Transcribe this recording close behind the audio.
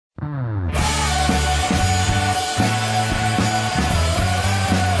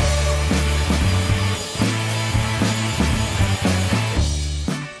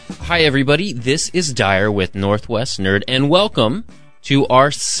Hi, everybody. This is Dyer with Northwest Nerd, and welcome to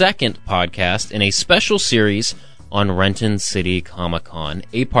our second podcast in a special series on Renton City Comic Con,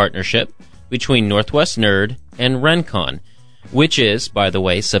 a partnership between Northwest Nerd and RenCon, which is, by the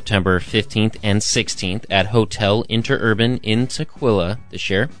way, September 15th and 16th at Hotel Interurban in Tukwila this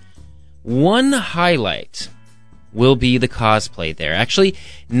year. One highlight will be the cosplay there. Actually,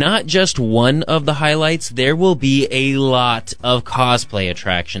 not just one of the highlights, there will be a lot of cosplay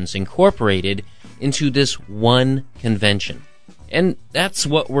attractions incorporated into this one convention. And that's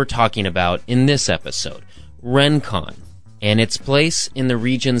what we're talking about in this episode, RenCon, and its place in the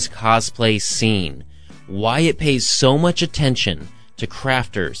region's cosplay scene, why it pays so much attention to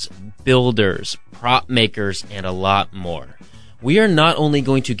crafters, builders, prop makers, and a lot more. We are not only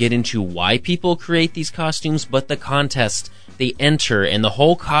going to get into why people create these costumes, but the contest they enter and the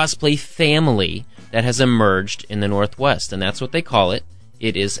whole cosplay family that has emerged in the Northwest. And that's what they call it.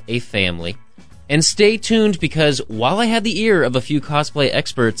 It is a family. And stay tuned, because while I had the ear of a few cosplay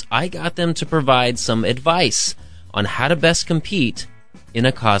experts, I got them to provide some advice on how to best compete in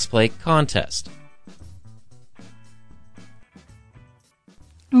a cosplay contest.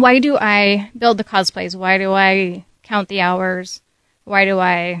 Why do I build the cosplays? Why do I count the hours? Why do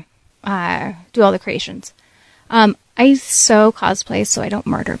I do all the creations? I sew cosplays so I don't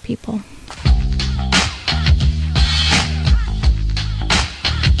murder people.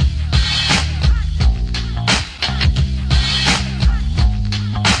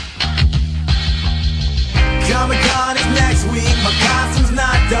 Comic-Con is next week. My costume's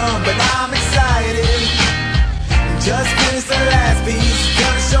not done, but I'm excited. Just finished the last piece.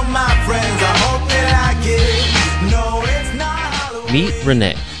 Gonna show my friends. I hope that I get it. No, it's not Halloween. Meet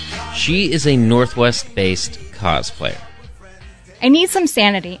Renee. She is a Northwest-based cosplayer. I need some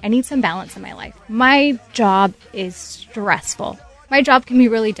sanity. I need some balance in my life. My job is stressful. My job can be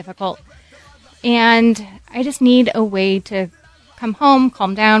really difficult. And I just need a way to come home,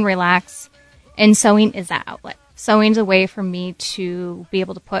 calm down, relax. And sewing is that outlet. Sewing is a way for me to be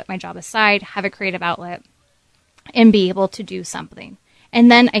able to put my job aside, have a creative outlet, and be able to do something.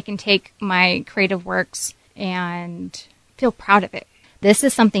 And then I can take my creative works and feel proud of it. This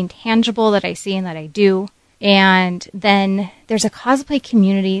is something tangible that I see and that I do. And then there's a cosplay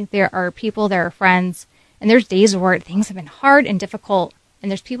community. There are people, there are friends, and there's days where things have been hard and difficult.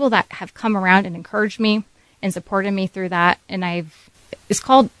 And there's people that have come around and encouraged me and supported me through that. And it's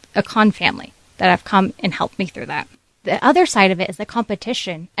called a con family that have come and helped me through that. The other side of it is the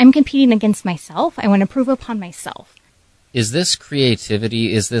competition. I'm competing against myself. I want to prove upon myself. Is this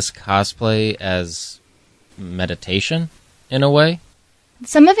creativity, is this cosplay as meditation in a way?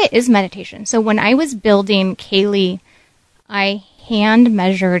 Some of it is meditation. So when I was building Kaylee, I hand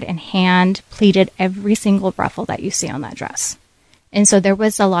measured and hand pleated every single ruffle that you see on that dress. And so there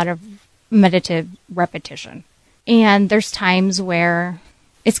was a lot of meditative repetition. And there's times where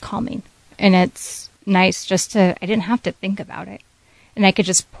it's calming and it's nice just to, I didn't have to think about it. And I could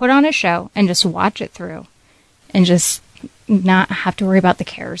just put on a show and just watch it through and just not have to worry about the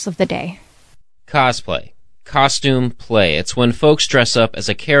cares of the day. Cosplay. Costume play. It's when folks dress up as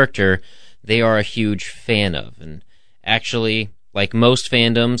a character they are a huge fan of. And actually, like most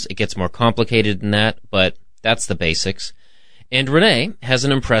fandoms, it gets more complicated than that, but that's the basics. And Renee has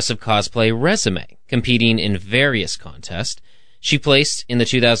an impressive cosplay resume, competing in various contests. She placed in the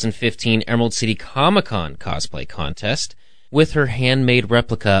 2015 Emerald City Comic Con cosplay contest with her handmade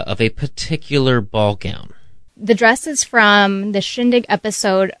replica of a particular ball gown. The dress is from the Shindig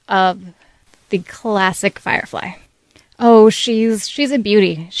episode of the classic Firefly. Oh, she's a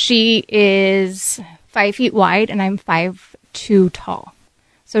beauty. She is 5 feet wide and I'm 5'2" tall.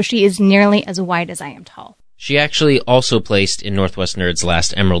 So she is nearly as wide as I am tall. She actually also placed in Northwest Nerd's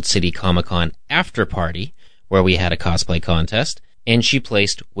last Emerald City Comic Con after party, where we had a cosplay contest, and she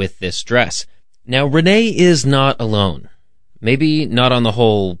placed with this dress. Now, Renee is not alone. Maybe not on the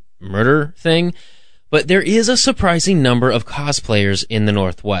whole murder thing, but there is a surprising number of cosplayers in the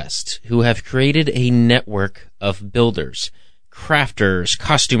Northwest who have created a network of builders, crafters,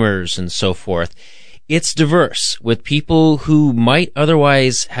 costumers, and so forth. It's diverse, with people who might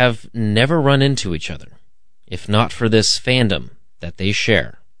otherwise have never run into each other, if not for this fandom that they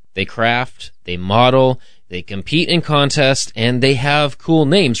share. They craft, they model, they compete in contests, and they have cool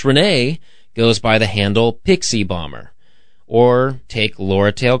names. Renee goes by the handle Pixie Bomber. Or take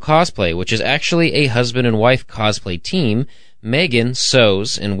Laura Tail Cosplay, which is actually a husband and wife cosplay team. Megan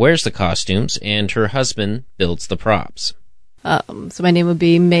sews and wears the costumes, and her husband builds the props. So my name would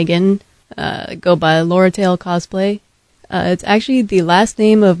be Megan, go by Laura Tail Cosplay. It's actually the last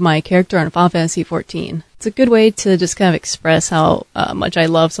name of my character on Final Fantasy XIV. It's a good way to just kind of express how much I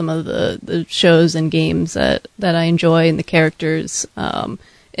love some of the shows and games that I enjoy and the characters.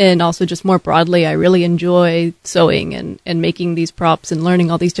 And also just more broadly, I really enjoy sewing and making these props and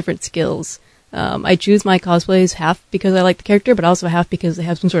learning all these different skills. I choose my cosplays half because I like the character, but also half because they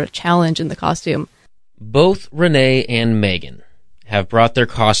have some sort of challenge in the costume. Both Renee and Megan have brought their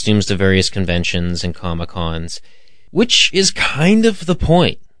costumes to various conventions and Comic-Cons, which is kind of the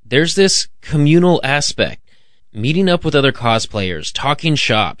point. There's this communal aspect, meeting up with other cosplayers, talking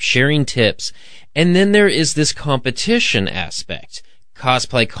shop, sharing tips, and then there is this competition aspect,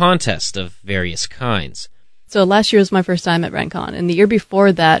 cosplay contest of various kinds. So last year was my first time at RenCon, and the year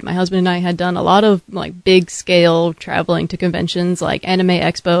before that, my husband and I had done a lot of like big scale traveling to conventions like Anime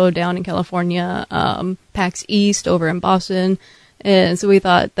Expo down in California, PAX East over in Boston. And so we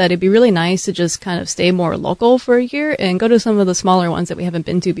thought that it'd be really nice to just kind of stay more local for a year and go to some of the smaller ones that we haven't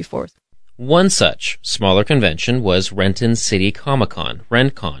been to before. One such smaller convention was Renton City Comic-Con,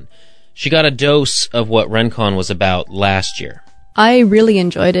 RenCon. She got a dose of what RenCon was about last year. I really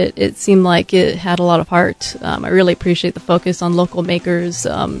enjoyed it. It seemed like it had a lot of heart. I really appreciate the focus on local makers.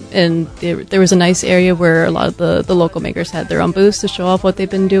 And there was a nice area where a lot of the local makers had their own booths to show off what they've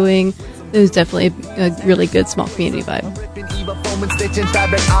been doing. It was definitely a really good small community vibe.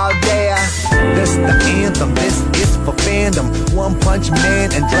 This the anthem, this is for fandom. One Punch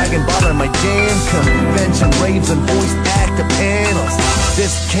Man and Dragon Ball are my jam. Convention raves and voice actor panels.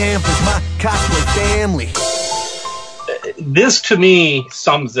 This camp is my cosplay family. This, to me,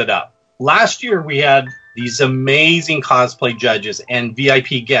 sums it up. Last year, we had these amazing cosplay judges and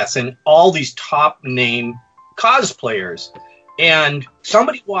VIP guests and all these top-name cosplayers. And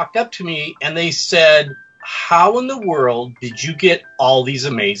somebody walked up to me and they said, how in the world did you get all these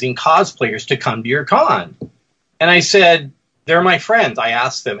amazing cosplayers to come to your con? And I said, they're my friends. I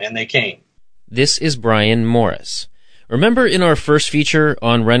asked them, and they came. This is Brian Morris. Remember in our first feature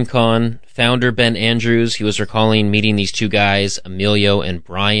on RenCon, founder Ben Andrews, he was recalling meeting these two guys, Emilio and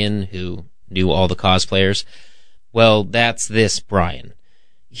Brian, who knew all the cosplayers? Well, that's this Brian.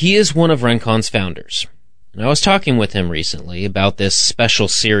 He is one of RenCon's founders. And I was talking with him recently about this special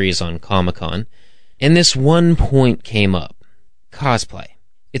series on Comic-Con, and this one point came up. Cosplay.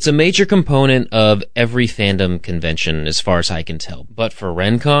 It's a major component of every fandom convention as far as I can tell. But for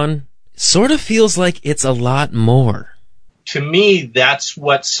RenCon, it sort of feels like it's a lot more. To me, that's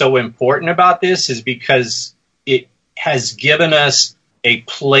what's so important about this, is because it has given us a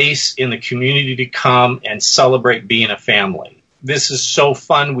place in the community to come and celebrate being a family. This is so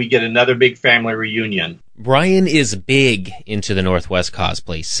fun. We get another big family reunion. Brian is big into the Northwest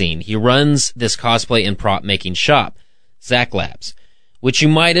cosplay scene. He runs this cosplay and prop making shop, Zach Labs, which you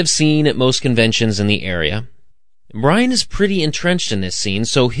might have seen at most conventions in the area. Brian is pretty entrenched in this scene,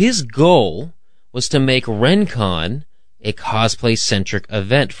 so his goal was to make RenCon a cosplay-centric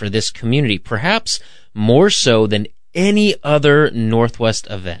event for this community, perhaps more so than any other Northwest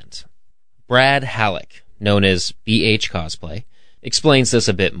event. Brad Halleck, known as BH Cosplay, explains this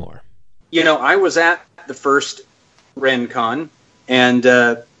a bit more. You know, I was at the first RenCon, and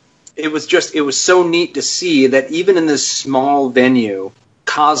it was so neat to see that even in this small venue,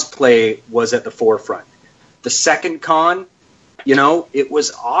 cosplay was at the forefront. The second con, you know, it was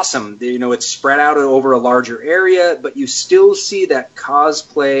awesome. You know, it's spread out over a larger area, but you still see that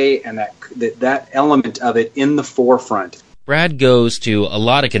cosplay and that element of it in the forefront. Brad goes to a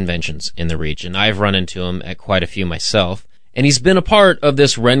lot of conventions in the region. I've run into him at quite a few myself, and he's been a part of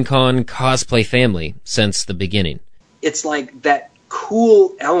this RenCon cosplay family since the beginning. It's like that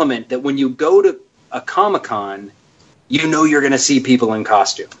cool element that when you go to a Comic-Con, you know you're going to see people in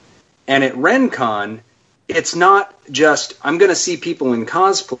costume. And at RenCon, it's not just, I'm going to see people in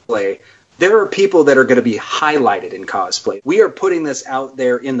cosplay. There are people that are going to be highlighted in cosplay. We are putting this out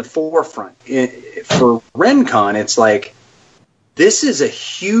there in the forefront. For RenCon, it's like, this is a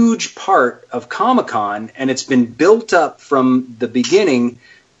huge part of Comic-Con, and it's been built up from the beginning,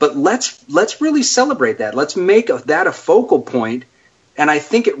 but let's really celebrate that. Let's make that a focal point, and I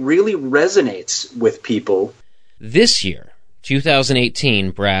think it really resonates with people. This year,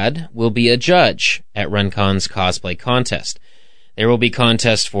 2018, Brad will be a judge at RenCon's cosplay contest. There will be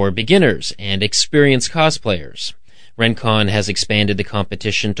contests for beginners and experienced cosplayers. RenCon has expanded the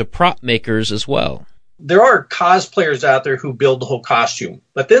competition to prop makers as well. There are cosplayers out there who build the whole costume,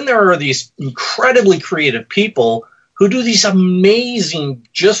 but then there are these incredibly creative people who do these amazing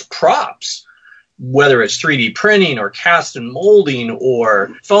just props, whether it's 3D printing or cast and molding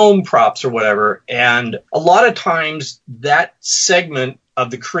or foam props or whatever. And a lot of times that segment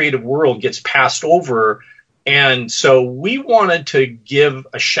of the creative world gets passed over And so we wanted to give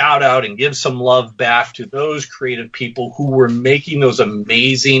a shout out and give some love back to those creative people who were making those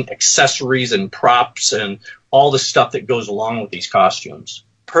amazing accessories and props and all the stuff that goes along with these costumes.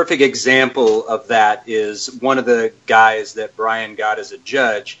 Perfect example of that is one of the guys that Brian got as a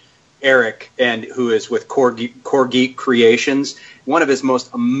judge, Eric, and who is with Core Geek Creations. One of his most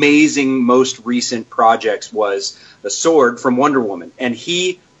amazing, most recent projects was the sword from Wonder Woman. And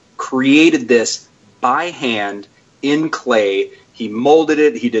he created this by hand in clay. He molded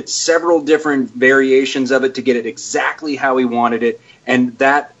it. He did several different variations of it to get it exactly how he wanted it. And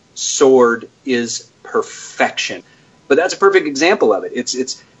that sword is perfection. But that's a perfect example of it.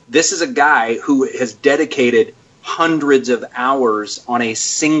 This is a guy who has dedicated hundreds of hours on a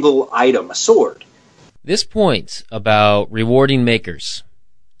single item, a sword. This point about rewarding makers,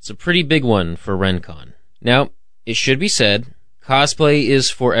 it's a pretty big one for RenCon. Now, it should be said, cosplay is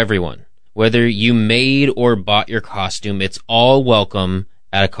for everyone. Whether you made or bought your costume, it's all welcome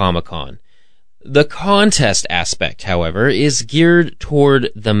at a Comic-Con. The contest aspect, however, is geared toward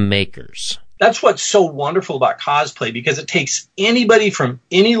the makers. That's what's so wonderful about cosplay, because it takes anybody from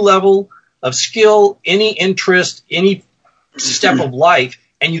any level of skill, any interest, any step of life,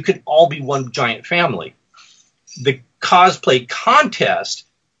 and you can all be one giant family. The cosplay contest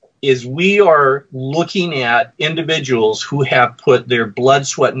is we are looking at individuals who have put their blood,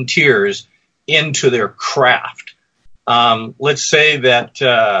 sweat, and tears into their craft. Let's say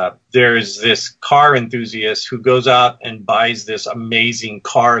that there's this car enthusiast who goes out and buys this amazing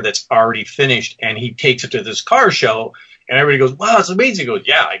car that's already finished, and he takes it to this car show, and everybody goes, wow, it's amazing. He goes,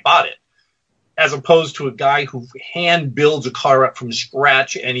 yeah, I bought it. As opposed to a guy who hand builds a car up from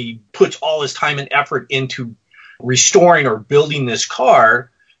scratch, and he puts all his time and effort into restoring or building this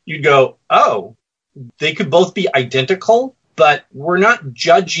car. You'd go, oh, they could both be identical, but we're not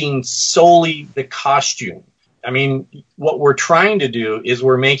judging solely the costume. I mean, what we're trying to do is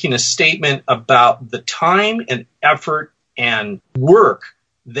we're making a statement about the time and effort and work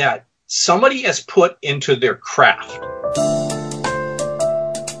that somebody has put into their craft.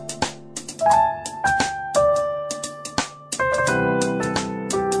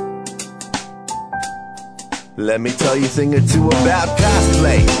 Let me tell you a thing or two about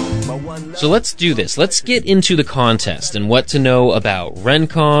cosplay. So let's do this. Let's get into the contest and what to know about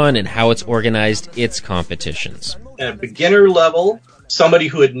RenCon and how it's organized its competitions. At a beginner level, somebody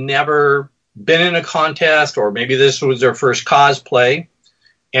who had never been in a contest, or maybe this was their first cosplay.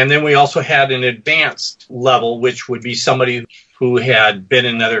 And then we also had an advanced level, which would be somebody who had been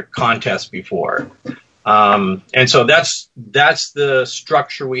in another contest before. And so that's the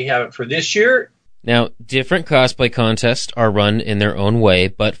structure we have for this year. Now, different cosplay contests are run in their own way,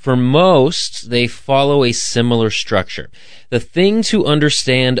 but for most, they follow a similar structure. The thing to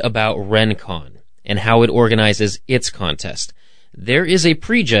understand about RenCon and how it organizes its contest, there is a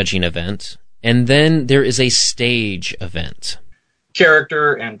prejudging event, and then there is a stage event.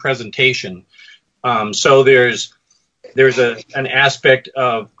 Character and presentation. So there's an aspect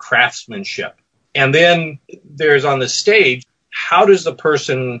of craftsmanship. And then there's on the stage, how does the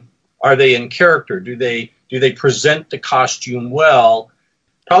person... Are they in character? Do they present the costume well?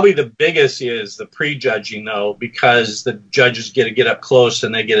 Probably the biggest is the prejudging, though, because the judges get to get up close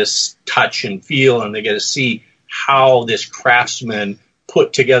and they get to touch and feel, and they get to see how this craftsman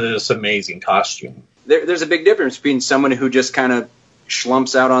put together this amazing costume. There's a big difference between someone who just kind of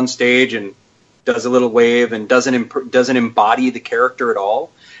schlumps out on stage and does a little wave and doesn't embody the character at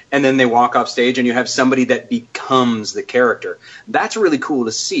all. And then they walk off stage and you have somebody that becomes the character. That's really cool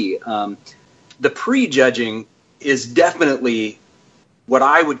to see. The prejudging is definitely what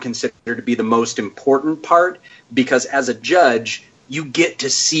I would consider to be the most important part, because as a judge, you get to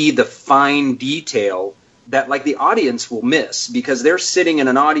see the fine detail that like the audience will miss, because they're sitting in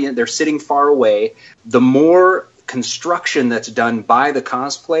an audience, they're sitting far away. The more construction that's done by the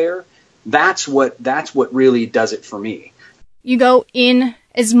cosplayer, that's what really does it for me. You go in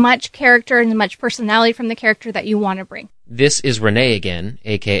as much character and as much personality from the character that you want to bring. This is Renee again,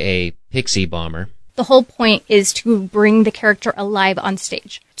 aka Pixie Bomber. The whole point is to bring the character alive on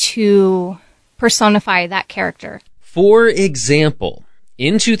stage, to personify that character. For example,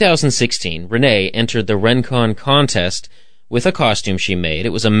 in 2016, Renee entered the RenCon contest with a costume she made. It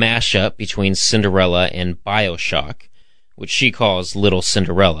was a mashup between Cinderella and BioShock, which she calls Little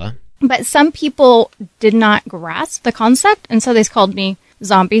Cinderella. But some people did not grasp the concept, and so they called me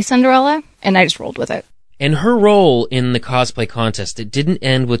Zombie Cinderella, and I just rolled with it. And her role in the cosplay contest, it didn't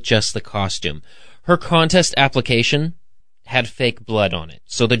end with just the costume. Her contest application had fake blood on it,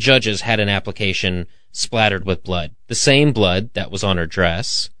 so the judges had an application splattered with blood. The same blood that was on her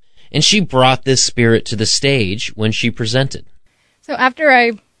dress. and she brought this spirit to the stage when she presented. So after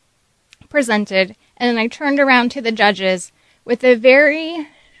I presented, and then I turned around to the judges with a very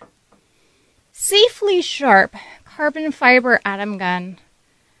safely sharp carbon fiber atom gun.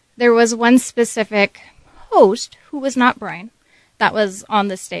 There was one specific host who was not Brian that was on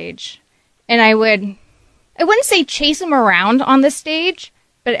the stage. And I wouldn't say chase him around on the stage,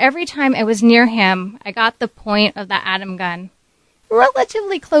 but every time I was near him, I got the point of that atom gun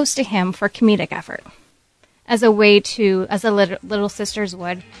relatively close to him for comedic effort. As a way to, as the Little Sisters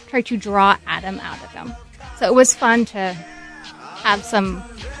would, try to draw Adam out of him. So it was fun to have some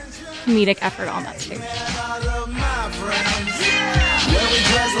comedic effort on that stage.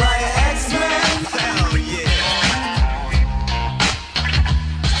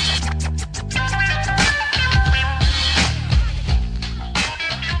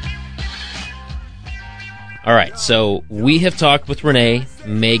 All right, so we have talked with Renee,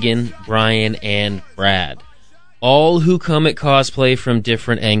 Megan, Brian, and Brad, all who come at cosplay from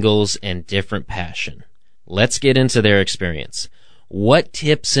different angles and different passion. Let's get into their experience. What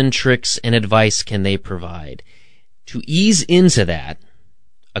tips and tricks and advice can they provide? To ease into that,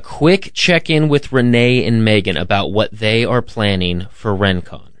 a quick check-in with Renee and Megan about what they are planning for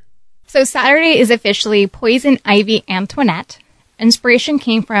RenCon. So Saturday is officially Poison Ivy Antoinette. Inspiration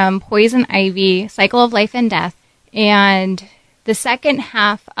came from Poison Ivy, Cycle of Life and Death, and the second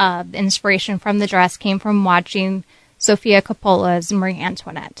half of the inspiration from the dress came from watching Sofia Coppola's Marie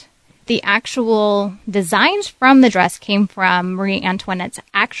Antoinette. The actual designs from the dress came from Marie Antoinette's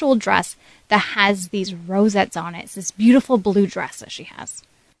actual dress that has these rosettes on it. It's this beautiful blue dress that she has.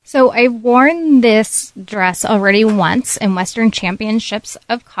 So I've worn this dress already once in Western Championships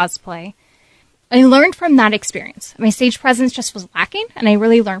of Cosplay. I learned from that experience. My stage presence just was lacking, and I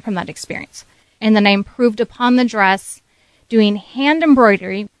really learned from that experience. And then I improved upon the dress, doing hand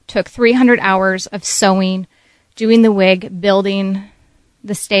embroidery, took 300 hours of sewing, doing the wig, building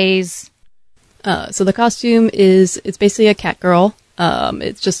the stays. So the costume it's basically a cat girl.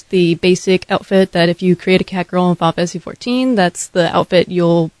 It's just the basic outfit that if you create a cat girl in Final Fantasy 14, that's the outfit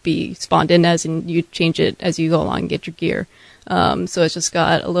you'll be spawned in as, and you change it as you go along and get your gear. So it's just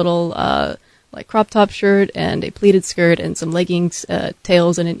got a little like crop top shirt and a pleated skirt and some leggings,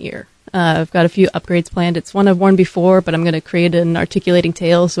 tails, and an ear. I've got a few upgrades planned. It's one I've worn before, but I'm going to create an articulating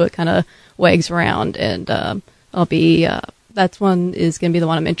tail so it kind of wags around, and that one is going to be the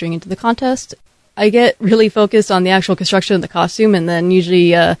one I'm entering into the contest. I get really focused on the actual construction of the costume, and then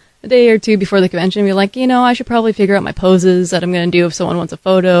usually a day or two before the convention, be like, I should probably figure out my poses that I'm going to do if someone wants a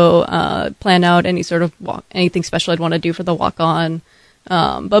photo, plan out any sort of anything special I'd want to do for the walk-on.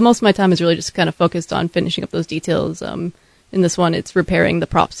 But most of my time is really just kind of focused on finishing up those details. In this one, it's repairing the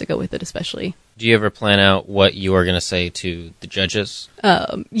props that go with it, especially. Do you ever plan out what you are going to say to the judges?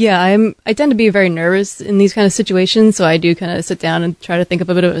 Yeah, I tend to be very nervous in these kind of situations, so I do kind of sit down and try to think of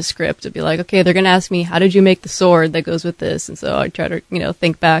a bit of a script to be like, okay, they're going to ask me, how did you make the sword that goes with this? And so I try to,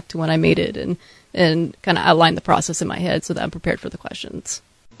 think back to when I made it and kind of outline the process in my head so that I'm prepared for the questions.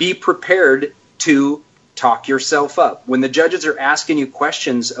 Be prepared to talk yourself up. When the judges are asking you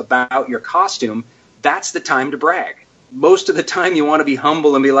questions about your costume, that's the time to brag. Most of the time you want to be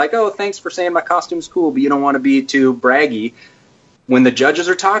humble and be like, oh, thanks for saying my costume's cool, but you don't want to be too braggy. When the judges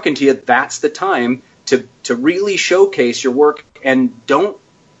are talking to you, that's the time to really showcase your work, and don't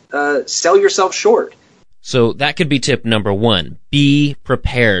sell yourself short. So that could be tip number 1. Be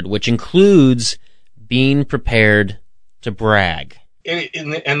prepared, which includes being prepared to brag.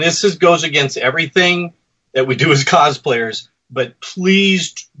 And this goes against everything that we do as cosplayers, but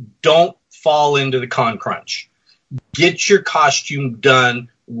please don't fall into the con crunch. Get your costume done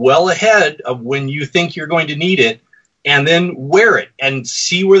well ahead of when you think you're going to need it, and then wear it and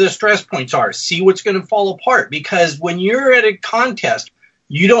see where the stress points are. See what's going to fall apart, because when you're at a contest,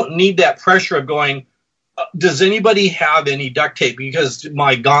 you don't need that pressure of going, does anybody have any duct tape because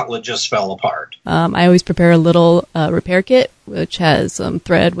my gauntlet just fell apart? I always prepare a little repair kit, which has some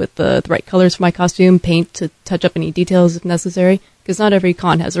thread with the right colors for my costume, paint to touch up any details if necessary, because not every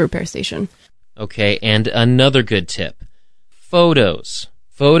con has a repair station. Okay, and another good tip. Photos.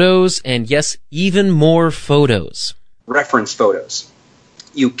 Photos, and yes, even more photos. Reference photos.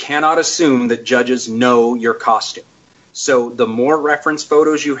 You cannot assume that judges know your costume. So the more reference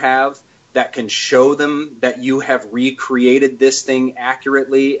photos you have that can show them that you have recreated this thing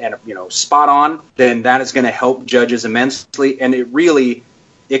accurately and spot on, then that is going to help judges immensely, and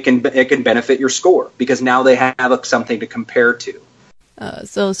it can benefit your score, because now they have something to compare to.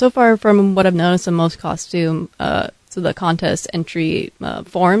 So far from what I've noticed in most costume, so the contest entry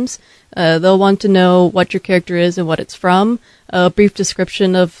forms. They'll want to know what your character is and what it's from, a brief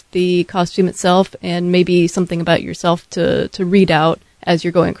description of the costume itself, and maybe something about yourself to read out as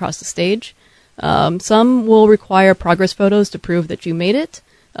you're going across the stage. Some will require progress photos to prove that you made it,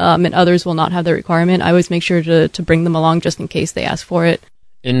 and others will not have that requirement. I always make sure to bring them along just in case they ask for it.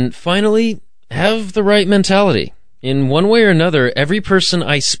 And finally, have the right mentality. In one way or another, every person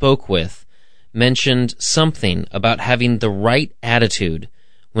I spoke with mentioned something about having the right attitude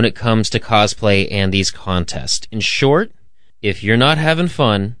when it comes to cosplay and these contests. In short, if you're not having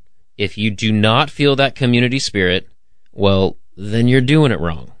fun, if you do not feel that community spirit, well, then you're doing it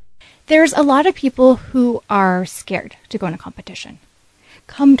wrong. There's a lot of people who are scared to go in a competition.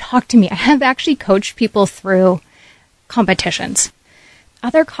 Come talk to me. I have actually coached people through competitions.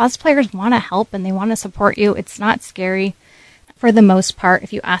 Other cosplayers want to help and they want to support you. It's not scary. For the most part,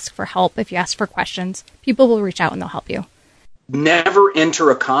 if you ask for help, if you ask for questions, people will reach out and they'll help you. Never enter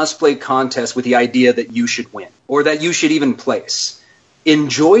a cosplay contest with the idea that you should win or that you should even place.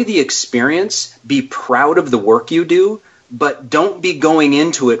 Enjoy the experience, be proud of the work you do, but don't be going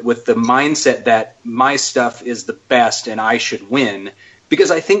into it with the mindset that my stuff is the best and I should win,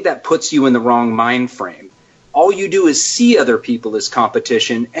 because I think that puts you in the wrong mind frame. All you do is see other people as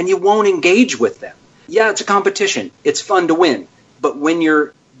competition and you won't engage with them. Yeah, it's a competition. It's fun to win. But when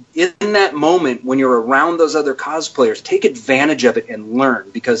you're in that moment, when you're around those other cosplayers, take advantage of it and learn,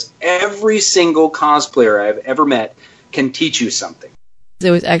 because every single cosplayer I've ever met can teach you something.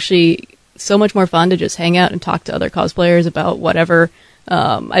 It was actually so much more fun to just hang out and talk to other cosplayers about whatever.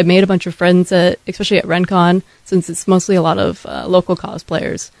 I made a bunch of friends, especially at RenCon, since it's mostly a lot of local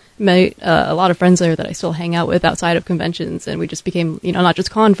cosplayers. Made a lot of friends there that I still hang out with outside of conventions, and we just became, not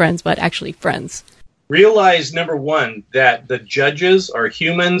just con friends, but actually friends. Realize, number one, that the judges are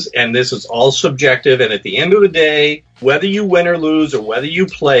humans and this is all subjective. And at the end of the day, whether you win or lose or whether you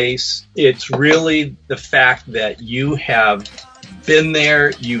place, it's really the fact that you have been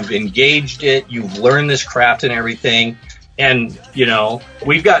there, you've engaged it, you've learned this craft and everything. And,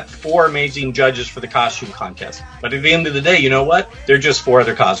 we've got 4 amazing judges for the costume contest. But at the end of the day, you know what? They're just 4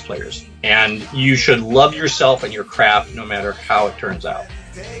 other cosplayers. And you should love yourself and your craft no matter how it turns out.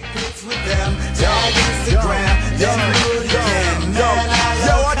 Take pics with them, tag Instagram, then do it again. Yo,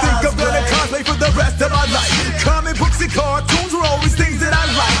 I think I'm gonna cosplay for the rest of my life. Comic books and cartoons are always things that I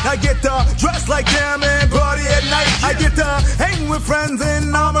like. I get to dress like them and party at night. I get to hang with friends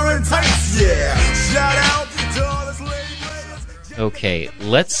in armor and tights. Yeah, shout out to all the slave players. Okay,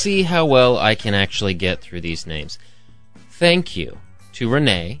 let's see how well I can actually get through these names. Thank you to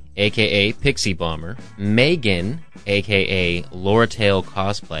Renee, a.k.a. Pixie Bomber, Megan, a.k.a. Lauratail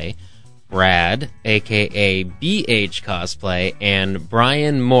Cosplay, Brad, a.k.a. BH Cosplay, and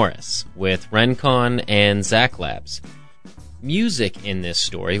Brian Morris with RenCon and Zach Labs. Music in this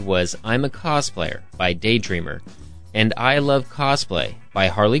story was I'm a Cosplayer by Daydreamer, and I Love Cosplay by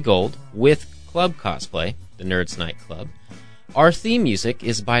Harley Gold with Club Cosplay, the Nerds Night Club. Our theme music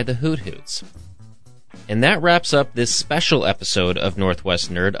is by the Hoot Hoots. And that wraps up this special episode of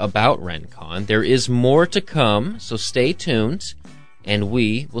Northwest Nerd about RenCon. There is more to come, so stay tuned, and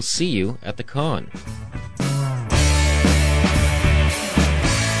we will see you at the con.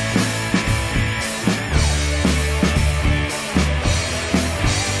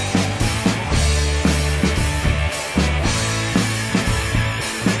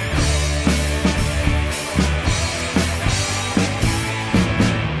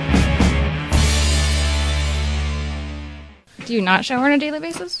 Do you not shower on a daily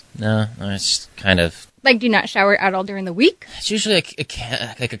basis? No, it's kind of... Like, do you not shower at all during the week? It's usually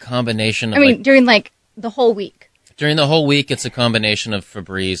like a combination of... during, the whole week. During the whole week, it's a combination of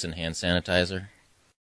Febreze and hand sanitizer.